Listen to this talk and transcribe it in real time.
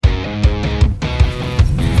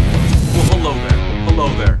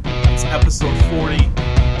Hello there. It's episode 40.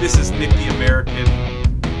 This is Nick the American.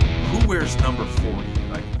 Who wears number 40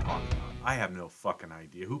 that I can talk about? I have no fucking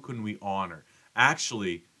idea. Who can we honor?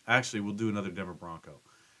 Actually, we'll do another Denver Bronco.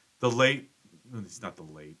 The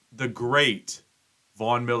great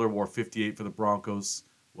Von Miller wore 58 for the Broncos.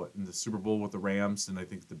 In the Super Bowl with the Rams, and I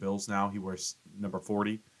think the Bills now. He wears number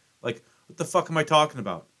 40. Like, what the fuck am I talking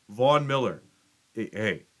about? Von Miller.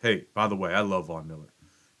 Hey, by the way, I love Von Miller.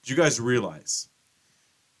 Did you guys realize,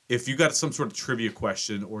 if you got some sort of trivia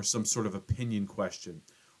question or some sort of opinion question,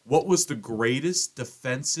 what was the greatest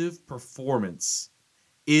defensive performance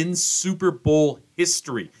in Super Bowl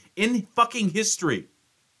history? In fucking history.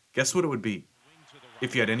 Guess what it would be?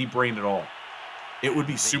 If you had any brain at all. It would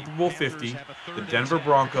be Super Bowl 50, the Denver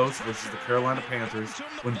Broncos versus the Carolina Panthers,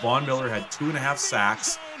 when Von Miller had 2.5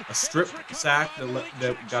 sacks, a strip sack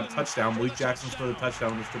that got a touchdown. Malik Jackson scored a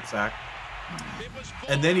touchdown with a strip sack.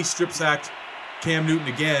 And then he strip sacked Cam Newton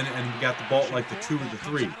again and got the ball at like the 2 or the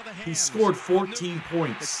 3. He scored 14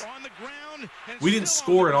 points. We didn't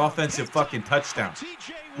score an offensive fucking touchdown.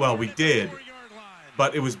 Well, we did,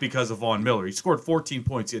 but it was because of Von Miller. He scored 14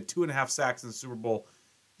 points. He had 2.5 sacks in the Super Bowl.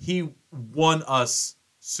 He won us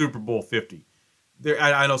Super Bowl 50.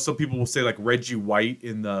 I know some people will say like Reggie White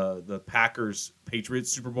in the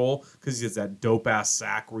Packers-Patriots Super Bowl because he has that dope-ass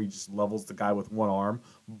sack where he just levels the guy with one arm.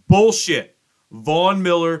 Bullshit. Von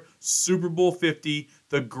Miller, Super Bowl 50,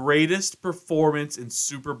 the greatest performance in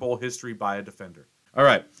Super Bowl history by a defender. All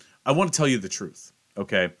right, I want to tell you the truth,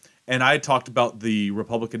 okay? And I talked about the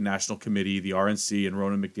Republican National Committee, the RNC, and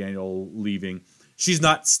Ronna McDaniel leaving. She's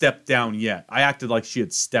not stepped down yet. I acted like she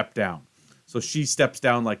had stepped down. So she steps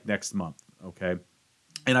down like next month, okay?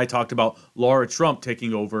 And I talked about Lara Trump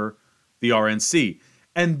taking over the RNC.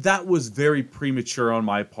 And that was very premature on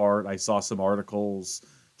my part. I saw some articles.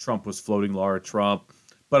 Trump was floating Lara Trump.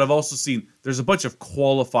 But I've also seen there's a bunch of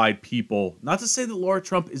qualified people. Not to say that Lara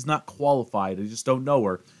Trump is not qualified. I just don't know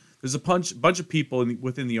her. There's a bunch of people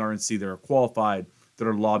within the RNC that are qualified that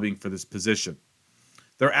are lobbying for this position.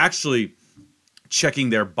 They're actually checking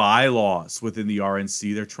their bylaws within the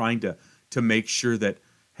RNC. They're trying to make sure that,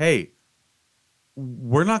 hey,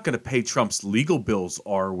 we're not going to pay Trump's legal bills,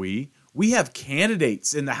 are we? We have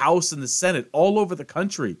candidates in the House and the Senate all over the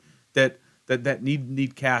country that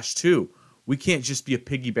need cash too. We can't just be a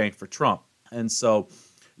piggy bank for Trump. And so,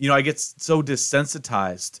 I get so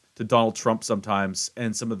desensitized to Donald Trump sometimes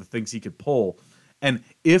and some of the things he could pull. And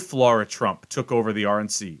if Lara Trump took over the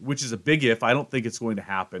RNC, which is a big if, I don't think it's going to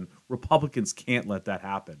happen. Republicans can't let that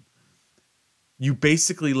happen. You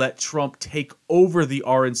basically let Trump take over the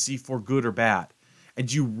RNC for good or bad.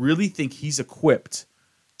 And you really think he's equipped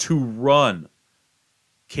to run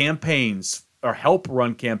campaigns or help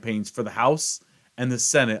run campaigns for the House and the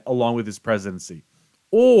Senate along with his presidency?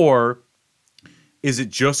 Or is it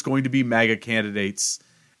just going to be MAGA candidates?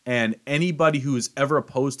 And anybody who has ever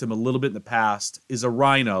opposed him a little bit in the past is a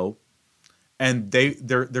rhino, and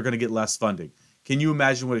they're going to get less funding. Can you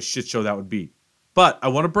imagine what a shit show that would be? But I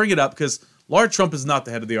want to bring it up because Lara Trump is not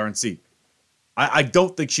the head of the RNC. I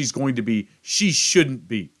don't think she's going to be. She shouldn't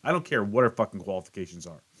be. I don't care what her fucking qualifications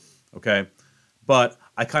are. Okay? But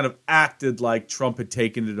I kind of acted like Trump had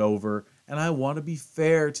taken it over, and I want to be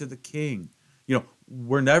fair to the king.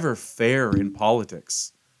 We're never fair in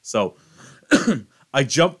politics. So I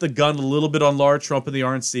jumped the gun a little bit on Lara Trump and the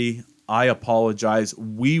RNC. I apologize.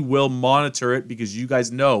 We will monitor it because you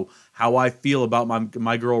guys know how I feel about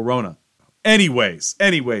my girl Ronna. Anyways,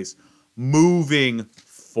 moving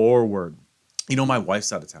forward. My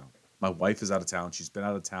wife's out of town. My wife is out of town. She's been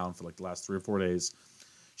out of town for like the last 3 or 4 days.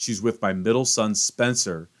 She's with my middle son,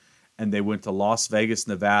 Spencer, and they went to Las Vegas,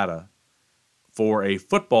 Nevada for a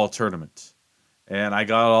football tournament. And I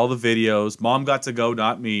got all the videos. Mom got to go,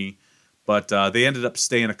 not me. But they ended up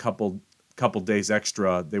staying a couple days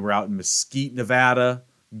extra. They were out in Mesquite, Nevada.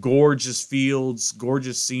 Gorgeous fields,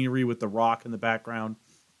 gorgeous scenery with the rock in the background.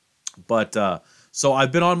 But so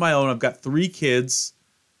I've been on my own. I've got 3 kids.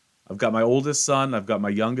 I've got my oldest son, I've got my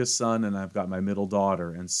youngest son, and I've got my middle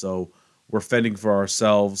daughter. And so we're fending for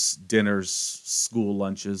ourselves, dinners, school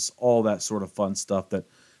lunches, all that sort of fun stuff that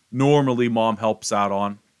normally mom helps out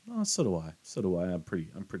on. Oh, so do I. I'm pretty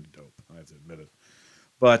dope. I have to admit it.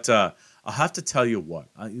 But I'll have to tell you what.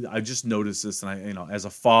 I just noticed this, and as a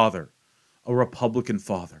father, a Republican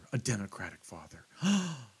father, a Democratic father,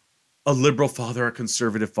 a liberal father, a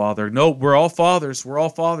conservative father. No, we're all fathers. We all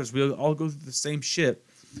go through the same shit.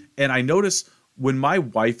 And I notice when my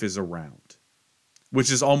wife is around, which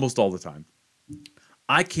is almost all the time,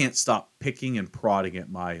 I can't stop picking and prodding at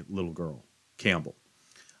my little girl, Campbell.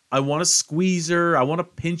 I want to squeeze her. I want to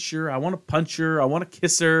pinch her. I want to punch her. I want to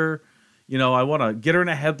kiss her. I want to get her in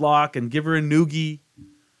a headlock and give her a noogie.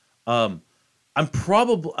 I'm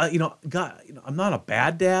probably, I'm not a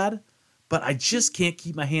bad dad, but I just can't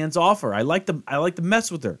keep my hands off her. I like to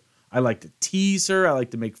mess with her. I like to tease her. I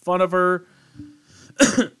like to make fun of her.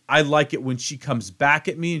 I like it when she comes back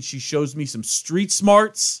at me and she shows me some street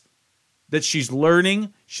smarts that she's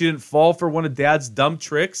learning. She didn't fall for one of dad's dumb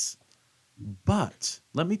tricks. But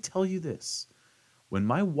let me tell you this. When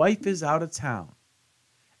my wife is out of town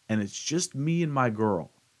and it's just me and my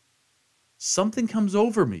girl, something comes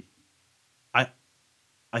over me.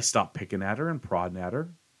 I stop picking at her and prodding at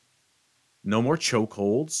her. No more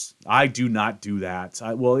chokeholds. I do not do that.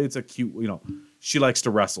 It's a cute, she likes to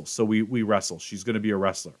wrestle, so we wrestle. She's going to be a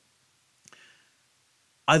wrestler.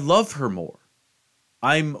 I love her more.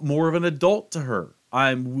 I'm more of an adult to her.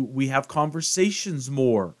 We have conversations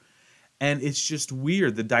more. And it's just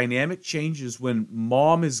weird. The dynamic changes when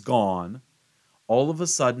mom is gone. All of a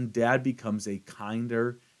sudden, dad becomes a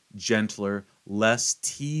kinder, gentler, less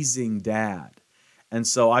teasing dad. And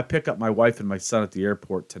so I pick up my wife and my son at the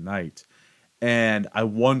airport tonight. And I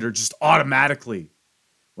wonder just automatically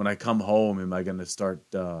when I come home, am I going to start,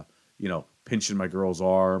 pinching my girl's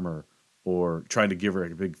arm or trying to give her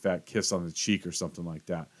a big fat kiss on the cheek or something like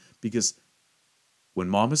that? Because when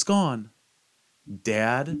mom is gone,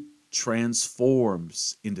 dad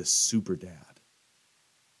transforms into super dad.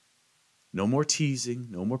 No more teasing,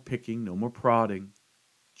 no more picking, no more prodding,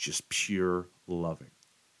 just pure loving.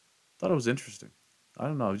 Thought it was interesting. I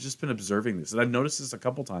don't know. I've just been observing this, and I've noticed this a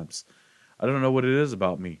couple times. I don't know what it is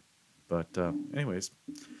about me, but anyways,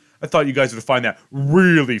 I thought you guys would find that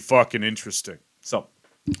really fucking interesting. So,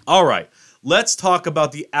 all right, let's talk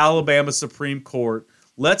about the Alabama Supreme Court.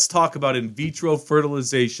 Let's talk about in vitro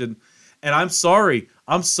fertilization. And I'm sorry.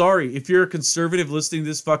 If you're a conservative listening to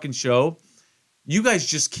this fucking show, you guys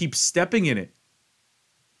just keep stepping in it.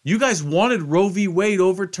 You guys wanted Roe v. Wade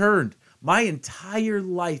overturned. My entire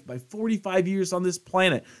life, my 45 years on this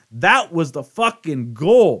planet, that was the fucking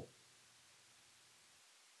goal.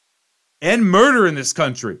 End murder in this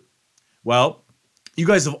country. Well, you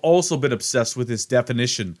guys have also been obsessed with this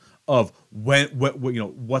definition of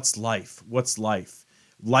what's life? What's life?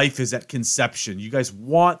 Life is at conception. You guys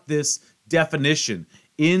want this definition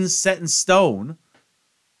set in stone.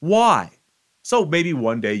 Why? So maybe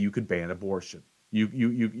one day you could ban abortion.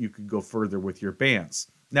 You could go further with your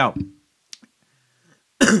bans. Now,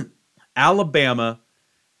 Alabama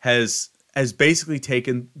has basically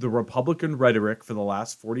taken the Republican rhetoric for the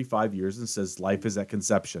last 45 years and says life is at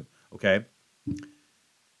conception, okay?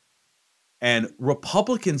 And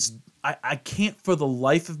Republicans, I can't for the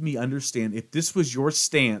life of me understand, if this was your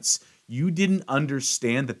stance, you didn't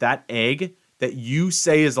understand that egg that you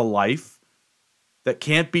say is a life that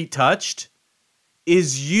can't be touched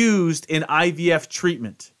is used in IVF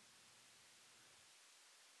treatment.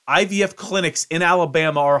 IVF clinics in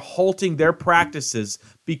Alabama are halting their practices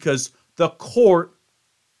because the court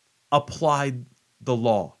applied the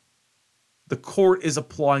law. The court is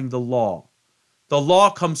applying the law. The law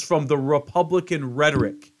comes from the Republican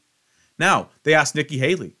rhetoric. Now, they asked Nikki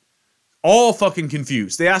Haley. All fucking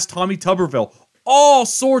confused. They asked Tommy Tuberville. All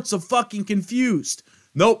sorts of fucking confused.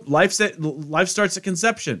 Nope, life starts at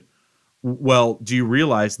conception. Well, do you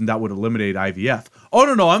realize that would eliminate IVF?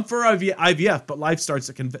 Oh, no, I'm for IVF, but life starts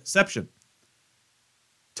at conception.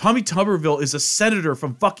 Tommy Tuberville is a senator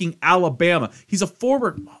from fucking Alabama. He's a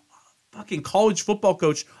former fucking college football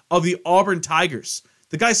coach of the Auburn Tigers.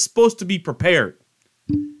 The guy's supposed to be prepared.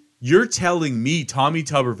 You're telling me, Tommy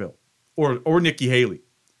Tuberville, or Nikki Haley,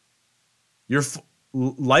 your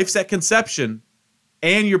life's at conception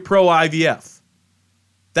and you're pro-IVF.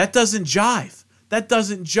 That doesn't jive. That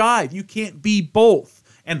doesn't jive. You can't be both.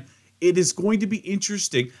 And it is going to be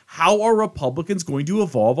interesting how are Republicans going to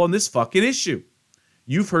evolve on this fucking issue.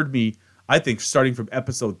 You've heard me, I think, starting from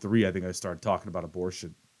episode 3, I think I started talking about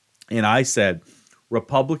abortion. And I said,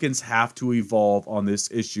 Republicans have to evolve on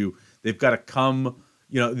this issue. They've got to come,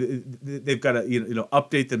 they've got to,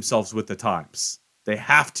 update themselves with the times. They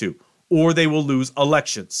have to, or they will lose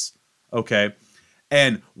elections. Okay.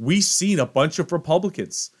 And we've seen a bunch of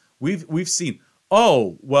Republicans. We've seen,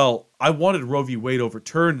 oh, well, I wanted Roe v. Wade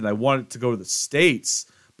overturned and I wanted it to go to the states,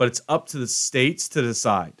 but it's up to the states to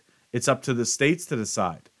decide. It's up to the states to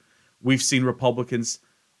decide. We've seen Republicans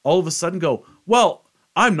all of a sudden go, well,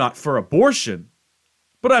 I'm not for abortion,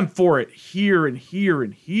 but I'm for it here and here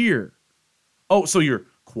and here. Oh, so you're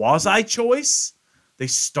quasi-choice? They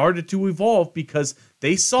started to evolve because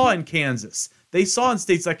they saw in Kansas, they saw in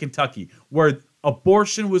states like Kentucky, where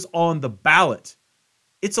abortion was on the ballot.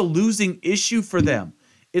 It's a losing issue for them.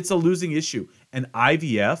 It's a losing issue. And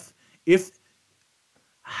IVF,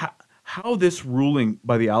 how this ruling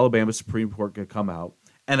by the Alabama Supreme Court could come out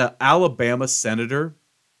and an Alabama senator,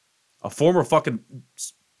 a former fucking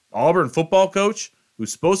Auburn football coach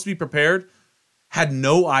who's supposed to be prepared, had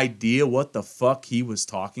no idea what the fuck he was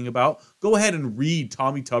talking about. Go ahead and read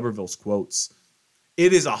Tommy Tuberville's quotes.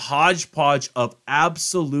 It is a hodgepodge of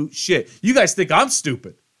absolute shit. You guys think I'm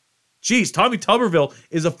stupid. Jeez, Tommy Tuberville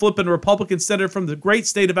is a flippin' Republican senator from the great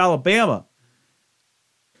state of Alabama.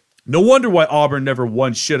 No wonder why Auburn never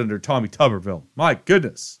won shit under Tommy Tuberville. My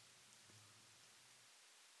goodness.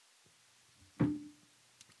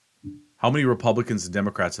 How many Republicans and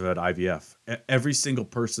Democrats have had IVF? Every single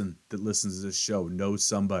person that listens to this show knows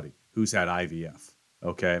somebody who's had IVF,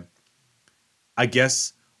 okay? I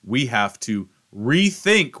guess we have to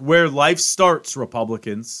rethink where life starts,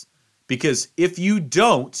 Republicans, because if you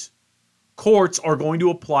don't, courts are going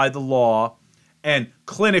to apply the law and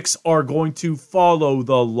clinics are going to follow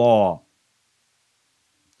the law.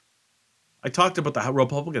 I talked about the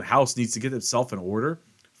Republican House needs to get itself in order.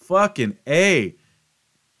 Fucking A.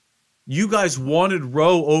 You guys wanted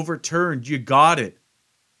Roe overturned. You got it.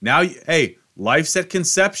 Now, hey, life's at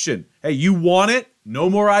conception. Hey, you want it? No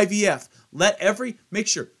more IVF. Make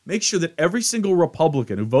sure that every single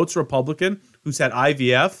Republican who votes Republican who's had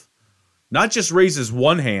IVF not just raises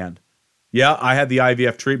one hand. Yeah, I had the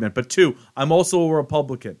IVF treatment, but two, I'm also a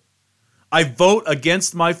Republican. I vote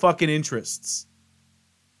against my fucking interests.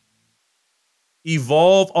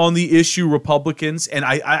 Evolve on the issue, Republicans, and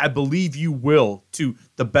I believe you will to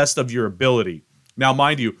the best of your ability. Now,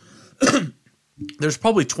 mind you, there's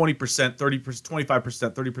probably 20%, 30%,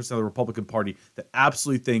 25%, 30% of the Republican Party that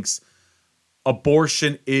absolutely thinks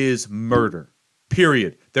abortion is murder.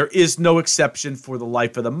 Period. There is no exception for the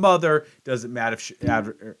life of the mother. Doesn't matter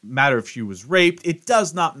if she was raped. It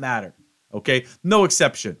does not matter. Okay? No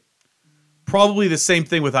exception. Probably the same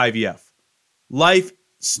thing with IVF. Life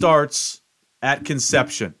starts at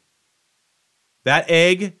conception. That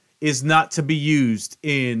egg is not to be used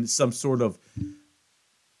in some sort of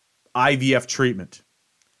IVF treatment.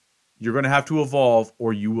 You're going to have to evolve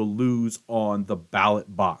or you will lose on the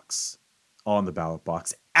ballot box. On the ballot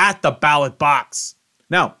box. At the ballot box.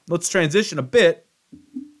 Now, let's transition a bit.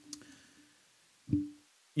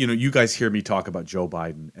 You know, you guys hear me talk about Joe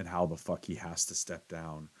Biden and how the fuck he has to step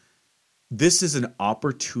down. This is an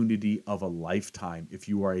opportunity of a lifetime if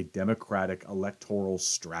you are a Democratic electoral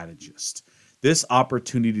strategist. This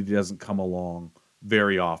opportunity doesn't come along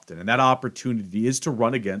very often. And that opportunity is to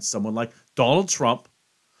run against someone like Donald Trump,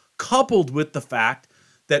 coupled with the fact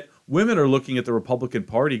that women are looking at the Republican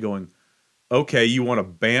Party going, okay, you want to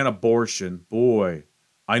ban abortion? Boy,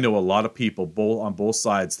 I know a lot of people on both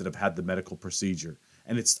sides that have had the medical procedure.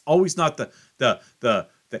 And it's always not the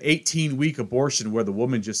 18-week abortion where the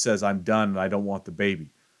woman just says, I'm done and I don't want the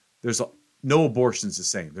baby. No abortion's the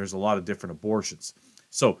same. There's a lot of different abortions.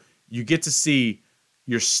 So you get to see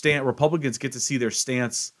Republicans get to see their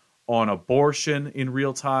stance on abortion in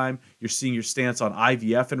real time. You're seeing your stance on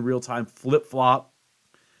IVF in real time, flip-flop.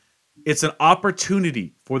 It's an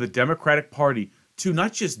opportunity for the Democratic Party to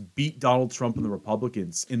not just beat Donald Trump and the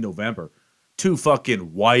Republicans in November, to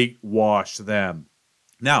fucking whitewash them.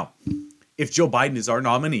 Now, if Joe Biden is our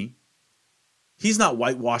nominee, he's not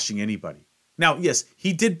whitewashing anybody. Now, yes,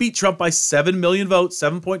 he did beat Trump by 7 million votes,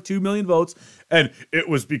 7.2 million votes, and it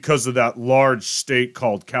was because of that large state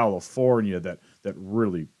called California that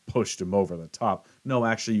really pushed him over the top. No,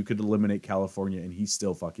 actually, you could eliminate California and he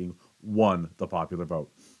still fucking won the popular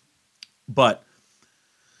vote. But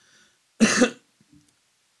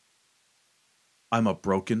I'm a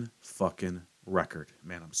broken fucking record.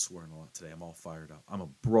 Man, I'm swearing a lot today. I'm all fired up. I'm a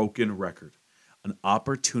broken record. An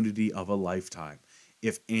opportunity of a lifetime.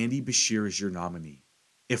 If Andy Beshear is your nominee,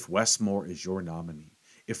 if Wes Moore is your nominee,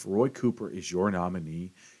 if Roy Cooper is your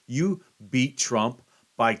nominee, you beat Trump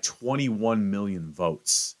by 21 million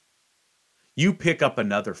votes. You pick up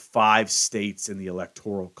another 5 states in the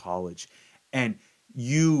Electoral College, and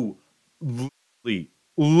you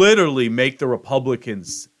literally make the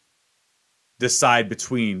Republicans decide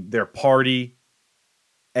between their party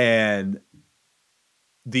and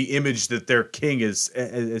the image that their king has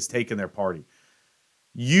taken their party.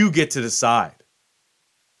 You get to decide.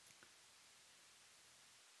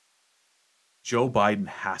 Joe Biden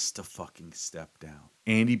has to fucking step down.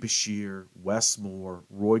 Andy Beshear, Wes Moore,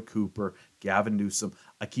 Roy Cooper, Gavin Newsom.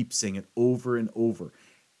 I keep saying it over and over.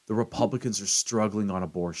 The Republicans are struggling on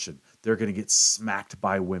abortion. They're going to get smacked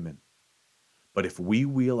by women. But if we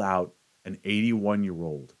wheel out an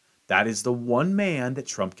 81-year-old, that is the one man that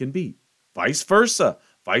Trump can beat. Vice versa.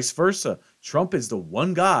 Trump is the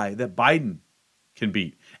one guy that Biden can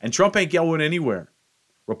beat. And Trump ain't going anywhere.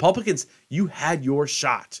 Republicans, you had your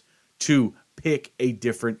shot to pick a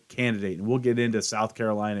different candidate. And we'll get into South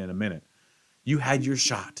Carolina in a minute. You had your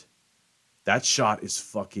shot. That shot is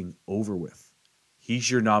fucking over with.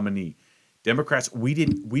 He's your nominee. Democrats, we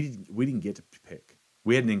didn't get to pick.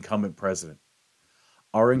 We had an incumbent president.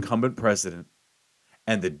 Our incumbent president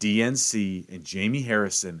and the DNC and Jamie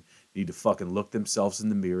Harrison need to fucking look themselves in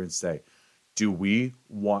the mirror and say, do we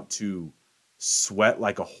want to sweat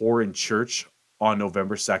like a whore in church on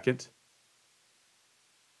November 2nd?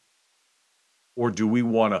 Or do we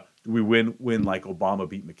win like Obama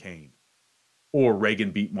beat McCain or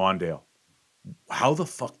Reagan beat Mondale? How the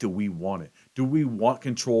fuck do we want it? Do we want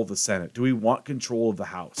control of the Senate? Do we want control of the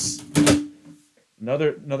House?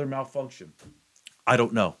 Another malfunction. I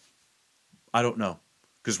don't know.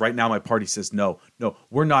 Because right now my party says no,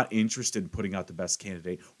 we're not interested in putting out the best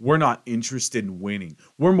candidate. We're not interested in winning.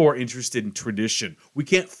 We're more interested in tradition. We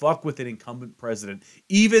can't fuck with an incumbent president,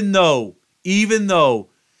 even though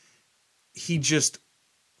he just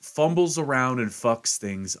fumbles around and fucks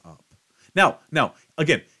things up. Now,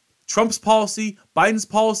 again, Trump's policy, Biden's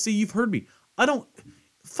policy, you've heard me.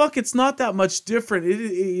 It's not that much different.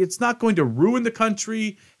 It's not going to ruin the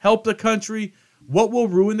country, help the country. What will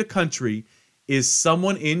ruin the country is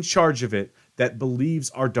someone in charge of it that believes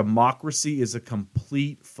our democracy is a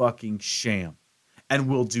complete fucking sham and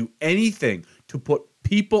will do anything to put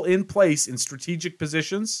people in place in strategic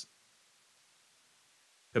positions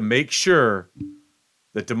to make sure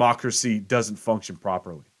that democracy doesn't function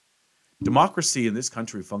properly. Democracy in this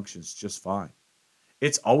country functions just fine.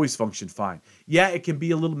 It's always functioned fine. Yeah, it can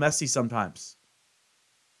be a little messy sometimes.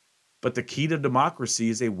 But the key to democracy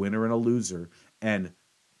is a winner and a loser. And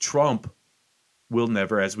Trump will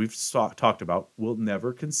never, as we've talked about, will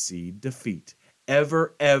never concede defeat.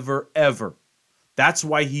 Ever, ever, ever. That's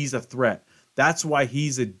why he's a threat. That's why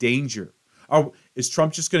he's a danger. Is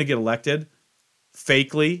Trump just going to get elected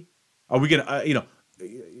fakely? Are we going to,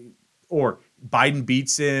 or Biden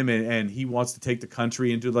beats him and he wants to take the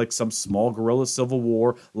country into like some small guerrilla civil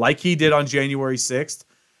war like he did on January 6th?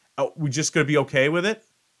 Are we just going to be okay with it?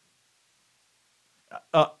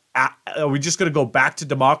 Are we just going to go back to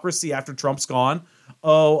democracy after Trump's gone?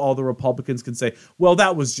 Oh, all the Republicans can say, well,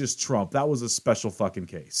 that was just Trump. That was a special fucking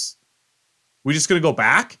case. We just going to go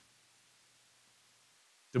back?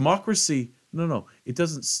 Democracy, no. It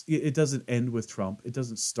doesn't end with Trump. It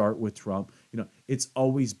doesn't start with Trump. It's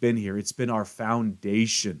always been here. It's been our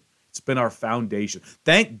foundation.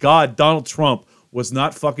 Thank God Donald Trump was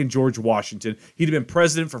not fucking George Washington. He'd have been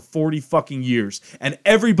president for 40 fucking years. And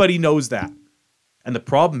everybody knows that. And the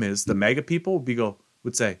problem is the MAGA people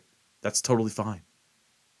would say, that's totally fine.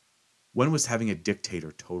 When was having a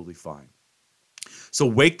dictator totally fine? So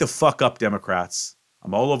wake the fuck up, Democrats.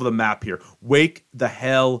 I'm all over the map here. Wake the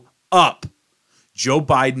hell up. Joe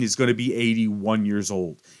Biden is going to be 81 years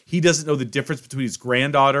old. He doesn't know the difference between his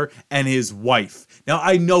granddaughter and his wife. Now,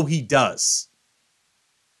 I know he does.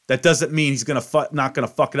 That doesn't mean he's not going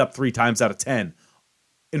to fuck it up 3 times out of 10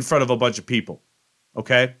 in front of a bunch of people.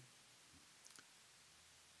 Okay?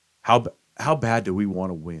 How bad do we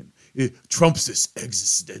want to win? Trump's this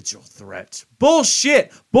existential threat.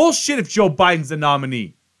 Bullshit. Bullshit if Joe Biden's the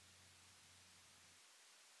nominee.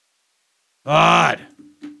 God.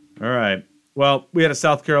 All right. Well, we had a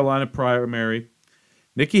South Carolina primary.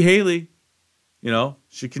 Nikki Haley,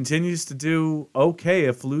 she continues to do okay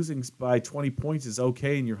if losing by 20 points is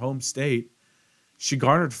okay in your home state. She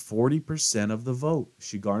garnered 40% of the vote.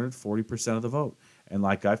 And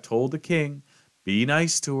like I've told the king, be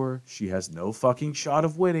nice to her. She has no fucking shot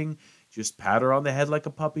of winning. Just pat her on the head like a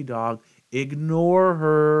puppy dog. Ignore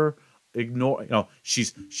her.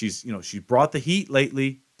 She's brought the heat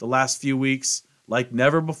lately, the last few weeks, like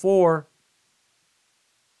never before.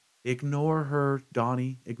 Ignore her,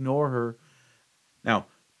 Donnie. Ignore her. Now,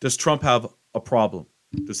 does Trump have a problem?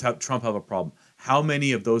 Trump have a problem? How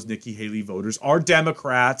many of those Nikki Haley voters are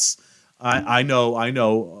Democrats? I know.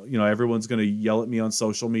 Everyone's going to yell at me on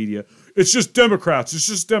social media. It's just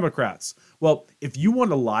Democrats. Well, if you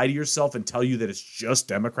want to lie to yourself and tell you that it's just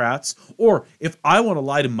Democrats, or if I want to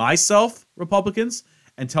lie to myself, Republicans,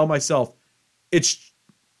 and tell myself it's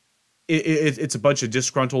a bunch of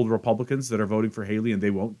disgruntled Republicans that are voting for Haley and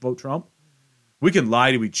they won't vote Trump, we can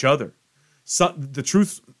lie to each other. The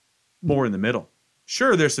truth's more in the middle.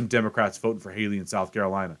 Sure, there's some Democrats voting for Haley in South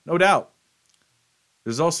Carolina. No doubt.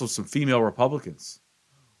 There's also some female Republicans.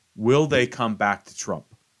 Will they come back to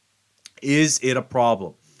Trump? Is it a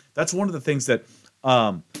problem? That's one of the things that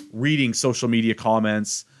reading social media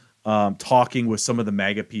comments, talking with some of the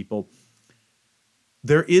MAGA people,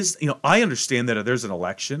 there is, I understand that there's an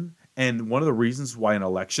election, and one of the reasons why an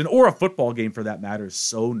election, or a football game for that matter, is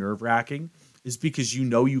so nerve-wracking is because you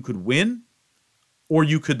know you could win or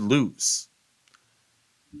you could lose.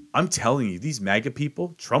 I'm telling you, these MAGA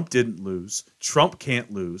people, Trump didn't lose. Trump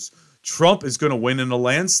can't lose. Trump is going to win in a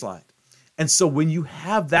landslide. And so when you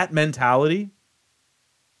have that mentality,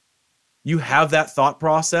 you have that thought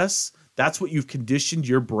process, that's what you've conditioned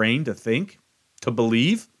your brain to think, to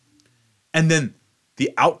believe, and then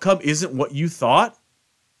the outcome isn't what you thought,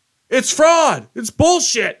 it's fraud. It's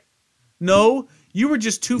bullshit. No, you were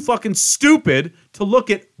just too fucking stupid to look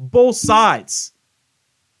at both sides.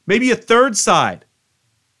 Maybe a third side.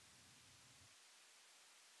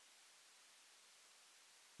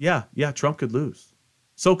 Yeah, Trump could lose.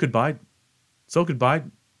 So could Biden.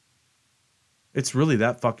 It's really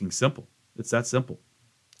that fucking simple. It's that simple.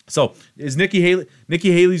 So is Nikki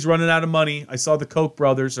Haley's running out of money. I saw the Koch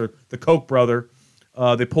brothers, or the Koch brother.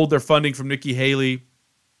 They pulled their funding from Nikki Haley.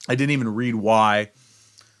 I didn't even read why.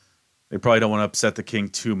 They probably don't want to upset the king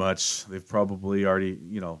too much. They've probably already,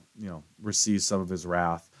 received some of his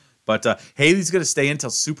wrath. But Haley's going to stay until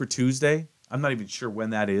Super Tuesday. I'm not even sure when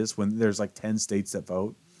that is, when there's like 10 states that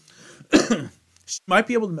vote. She might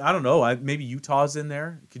be able to, I don't know, maybe Utah's in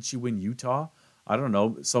there. Could she win Utah? I don't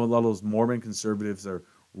know. Some of those Mormon conservatives are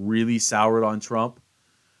really soured on Trump.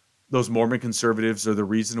 Those Mormon conservatives are the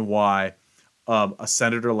reason why a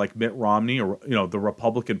senator like Mitt Romney, or the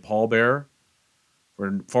Republican pallbearer,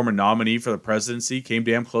 or former nominee for the presidency, came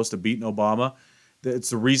damn close to beating Obama. It's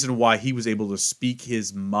the reason why he was able to speak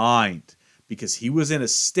his mind, because he was in a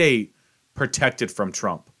state protected from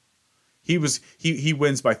Trump. He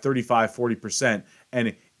wins by 35, 40%,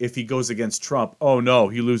 and if he goes against Trump, oh no,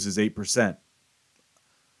 he loses 8%.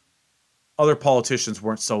 Other politicians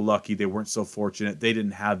weren't so lucky. They weren't so fortunate. They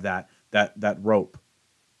didn't have that rope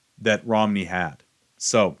that Romney had.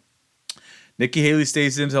 So Nikki Haley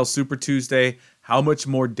stays in until Super Tuesday. How much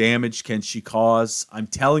more damage can she cause? I'm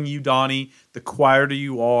telling you, Donnie, the quieter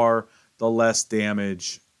you are, the less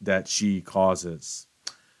damage that she causes.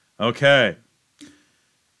 Okay.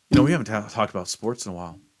 We haven't talked about sports in a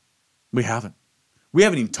while. We haven't. We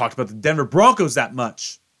haven't even talked about the Denver Broncos that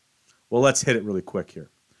much. Well, let's hit it really quick here.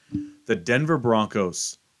 The Denver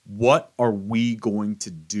Broncos, what are we going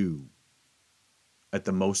to do at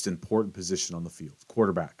the most important position on the field?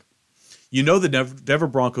 Quarterback. The Denver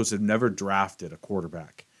Broncos have never drafted a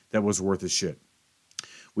quarterback that was worth a shit.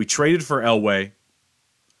 We traded for Elway,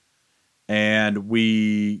 and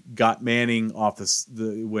we got Manning off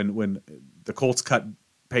when the Colts cut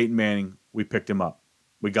Peyton Manning. We picked him up.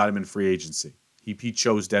 We got him in free agency. He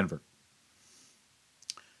chose Denver.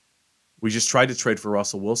 We just tried to trade for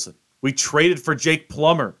Russell Wilson. We traded for Jake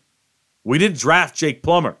Plummer. We didn't draft Jake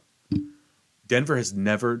Plummer. Denver has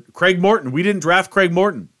never... Craig Morton. We didn't draft Craig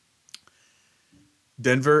Morton.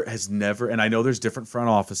 Denver has never... And I know there's different front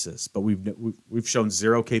offices, but we've shown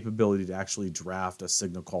zero capability to actually draft a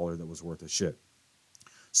signal caller that was worth a shit.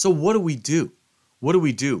 So what do we do?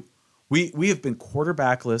 We have been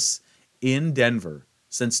quarterbackless in Denver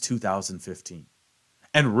since 2015.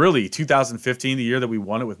 And really, 2015, the year that we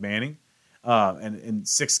won it with Manning, and in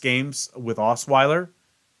 6 games with Osweiler,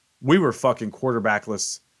 we were fucking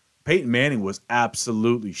quarterbackless. Peyton Manning was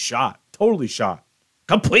absolutely shot. Totally shot.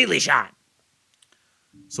 Completely shot.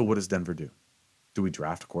 So what does Denver do? Do we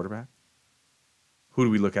draft a quarterback? Who do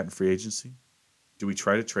we look at in free agency? Do we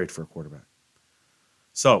try to trade for a quarterback?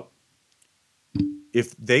 So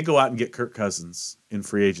if they go out and get Kirk Cousins in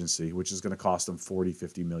free agency, which is going to cost them $40,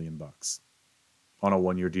 $50 million on a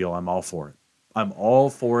 1-year deal, I'm all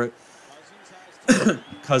for it.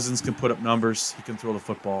 Cousins can put up numbers. He can throw the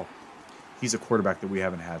football. He's a quarterback that we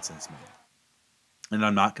haven't had since Manning. And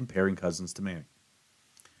I'm not comparing Cousins to Manning.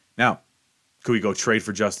 Now, could we go trade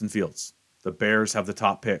for Justin Fields? The Bears have the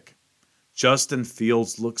top pick. Justin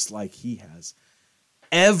Fields looks like he has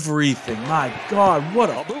everything. My God, what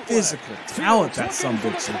a physical talent that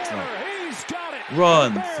sumbitch looks like.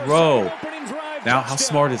 Run, throw. Now, how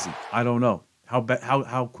smart is he? I don't know.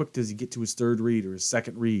 How quick does he get to his third read or his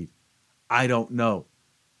second read? I don't know.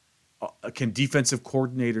 Can defensive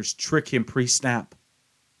coordinators trick him pre-snap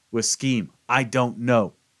with scheme? I don't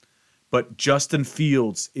know. But Justin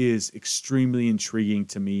Fields is extremely intriguing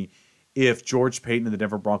to me. If George Paton and the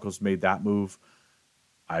Denver Broncos made that move,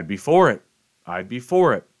 I'd be for it.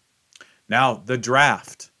 Now, the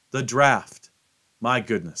draft. My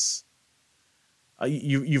goodness.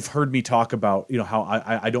 You've heard me talk about how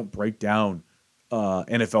I don't break down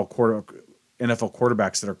NFL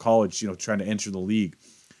quarterbacks that are college, trying to enter the league,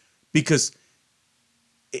 because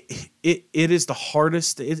it is the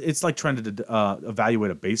hardest. It's like trying to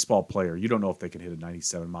evaluate a baseball player. You don't know if they can hit a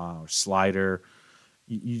 97-mile slider.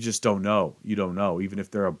 You just don't know. You don't know, even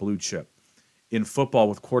if they're a blue chip. in football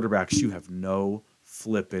with quarterbacks, you have no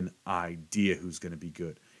flipping idea who's going to be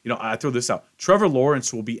good. I throw this out. Trevor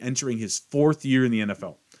Lawrence will be entering his 4th year in the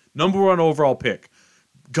NFL. Number 1 overall pick.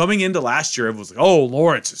 Coming into last year, everyone was like, oh,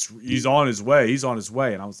 Lawrence, he's on his way. He's on his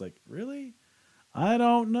way. And I was like, really? I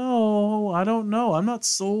don't know. I'm not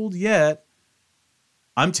sold yet.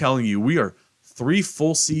 I'm telling you, we are 3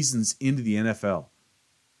 full seasons into the NFL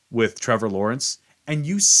with Trevor Lawrence, and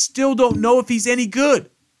you still don't know if he's any good.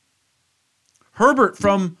 Herbert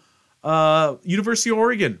from University of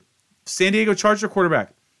Oregon, San Diego Charger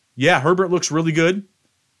quarterback. Yeah, Herbert looks really good.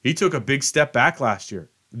 He took a big step back last year,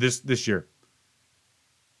 this year.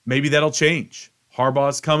 Maybe that'll change.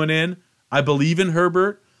 Harbaugh's coming in. I believe in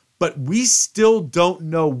Herbert, but we still don't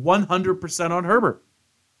know 100% on Herbert.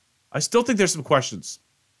 I still think there's some questions.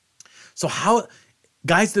 So how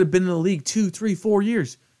guys that have been in the league 2, 3, 4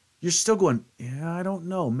 years, you're still going, yeah, I don't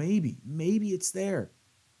know. Maybe it's there.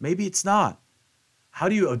 Maybe it's not. How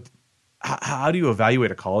do you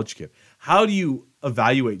evaluate a college kid? How do you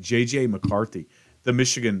evaluate J.J. McCarthy, the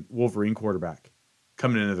Michigan Wolverine quarterback,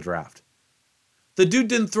 coming into the draft? The dude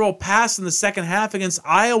didn't throw a pass in the second half against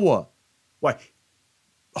Iowa. Why?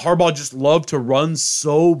 Harbaugh just loved to run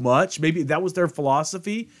so much. Maybe that was their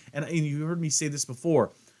philosophy. And you heard me say this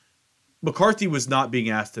before. McCarthy was not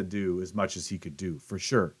being asked to do as much as he could do, for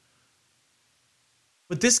sure.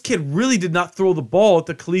 But this kid really did not throw the ball at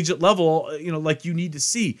the collegiate level, like you need to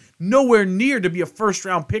see. Nowhere near to be a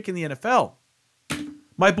first-round pick in the NFL.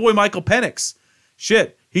 My boy Michael Penix.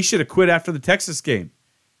 Shit, he should have quit after the Texas game.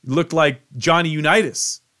 He looked like Johnny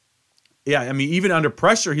Unitas. Yeah, I mean, even under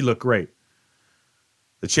pressure, he looked great.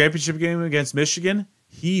 The championship game against Michigan,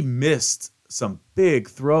 he missed some big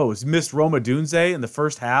throws. He missed Roma Dunze in the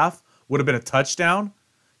first half. Would have been a touchdown.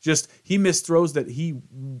 He missed throws that he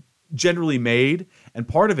generally made. And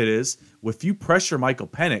part of it is, if you pressure Michael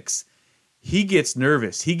Penix, he gets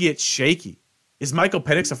nervous. He gets shaky. Is Michael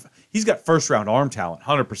Penix, he's got first-round arm talent,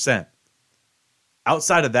 100%.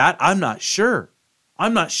 Outside of that, I'm not sure.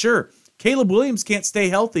 Caleb Williams can't stay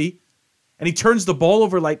healthy, and he turns the ball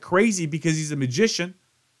over like crazy because he's a magician.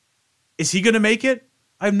 Is he going to make it?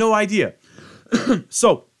 I have no idea.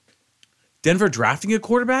 So, Denver drafting a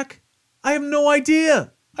quarterback? I have no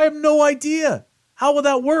idea. How will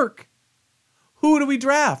that work? Who do we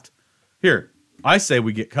draft? Here, I say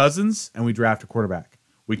we get Cousins and we draft a quarterback.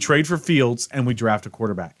 We trade for Fields and we draft a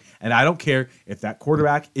quarterback. And I don't care if that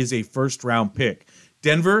quarterback is a first-round pick.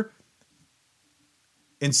 Denver,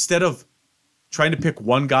 instead of trying to pick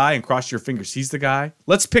one guy and cross your fingers, he's the guy,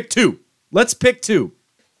 let's pick two.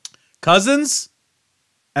 Cousins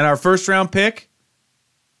and our first-round pick.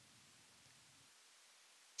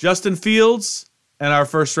 Justin Fields and our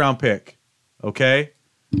first-round pick. Okay?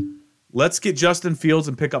 Let's get Justin Fields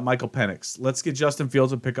and pick up Michael Penix. Let's get Justin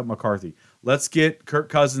Fields and pick up McCarthy. Let's get Kirk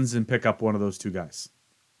Cousins and pick up one of those two guys.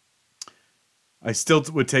 I still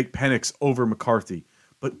would take Penix over McCarthy,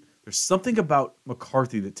 but there's something about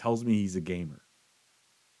McCarthy that tells me he's a gamer,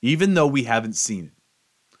 even though we haven't seen it.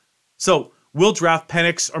 So we'll draft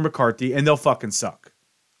Penix or McCarthy, and they'll fucking suck.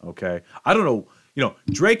 Okay? I don't know.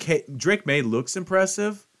 Drake May looks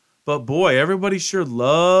impressive, but boy, everybody sure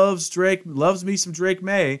loves me some Drake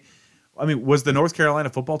May. I mean, was the North Carolina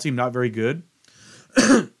football team not very good?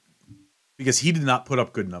 Because he did not put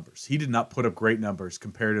up good numbers. He did not put up great numbers,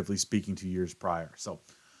 comparatively speaking, to years prior. So,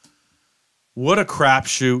 what a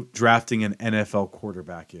crapshoot drafting an NFL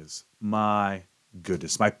quarterback is. My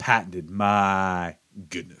goodness. My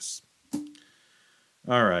goodness.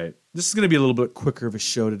 All right. This is going to be a little bit quicker of a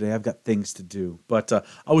show today. I've got things to do. But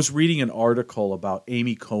I was reading an article about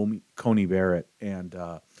Amy Coney Barrett and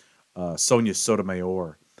Sonia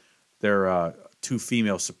Sotomayor. They're two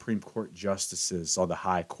female Supreme Court justices on the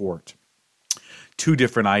high court. Two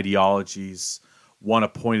different ideologies, one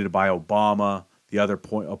appointed by Obama, the other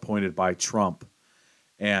appointed by Trump.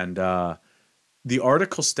 And the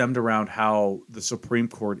article stemmed around how the Supreme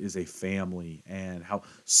Court is a family and how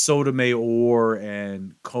Sotomayor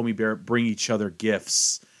and Coney Barrett bring each other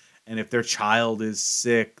gifts. And if their child is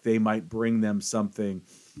sick, they might bring them something.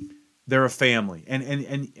 They're a family.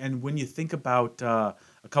 And when you think about a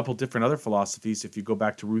couple different other philosophies, if you go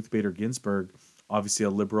back to Ruth Bader Ginsburg, obviously a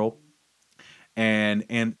liberal, and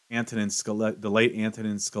Antonin Scalia, the late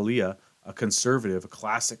Antonin Scalia, a conservative, a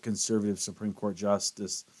classic conservative Supreme Court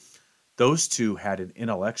justice, those two had an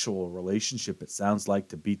intellectual relationship, it sounds like,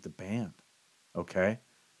 to beat the band. Okay?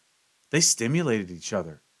 They stimulated each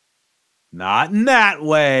other. Not in that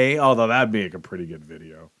way, although that'd make a pretty good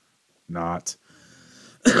video. Not.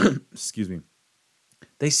 Excuse me.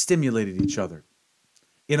 They stimulated each other.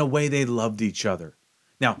 In a way, they loved each other.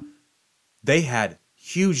 Now, they had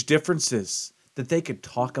huge differences. that they could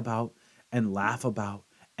talk about and laugh about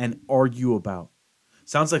and argue about.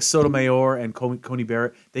 Sounds like Sotomayor and Coney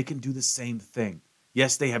Barrett, they can do the same thing.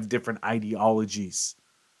 Yes, they have different ideologies.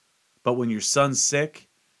 But when your son's sick,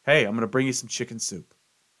 hey, I'm going to bring you some chicken soup.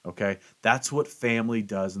 Okay? That's what family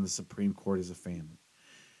does in the Supreme Court as a family.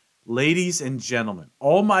 Ladies and gentlemen,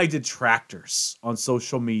 all my detractors on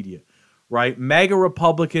social media, right? MAGA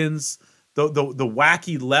Republicans, the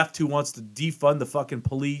wacky left who wants to defund the fucking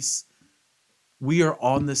police. We are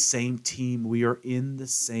on the same team. We are in the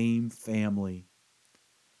same family.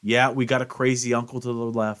 Yeah, we got a crazy uncle to the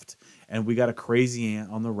left, and we got a crazy aunt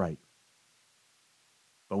on the right.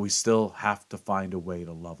 But we still have to find a way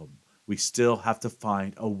to love them. We still have to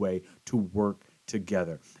find a way to work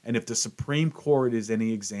together. And if the Supreme Court is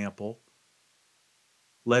any example,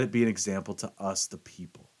 let it be an example to us, the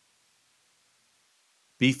people.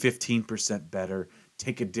 Be 15% better.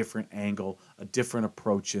 Take a different angle, a different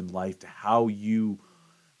approach in life to how you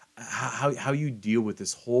deal with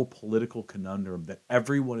this whole political conundrum that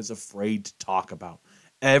everyone is afraid to talk about.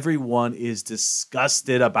 Everyone is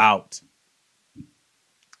disgusted about.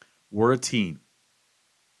 We're a team.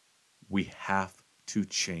 We have to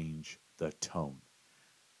change the tone.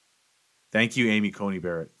 Thank you, Amy Coney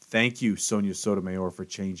Barrett. Thank you, Sonia Sotomayor, for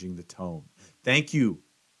changing the tone. Thank you,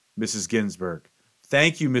 Mrs. Ginsburg.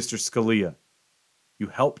 Thank you, Mr. Scalia. You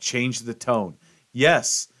helped change the tone.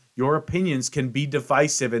 Yes, your opinions can be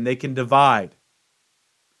divisive and they can divide.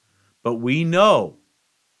 But we know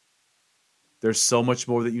there's so much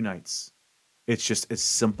more that unites. It's just as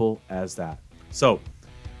simple as that. So,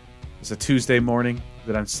 it's a Tuesday morning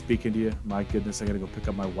that I'm speaking to you. My goodness, I got to go pick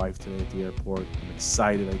up my wife today at the airport. I'm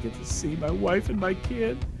excited. I get to see my wife and my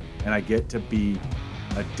kid. And I get to be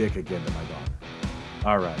a dick again to my daughter.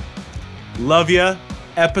 All right. Love ya.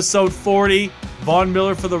 Episode 40. Von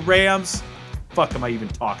Miller for the Rams. Fuck am I even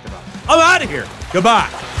talking about? I'm out of here.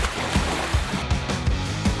 Goodbye.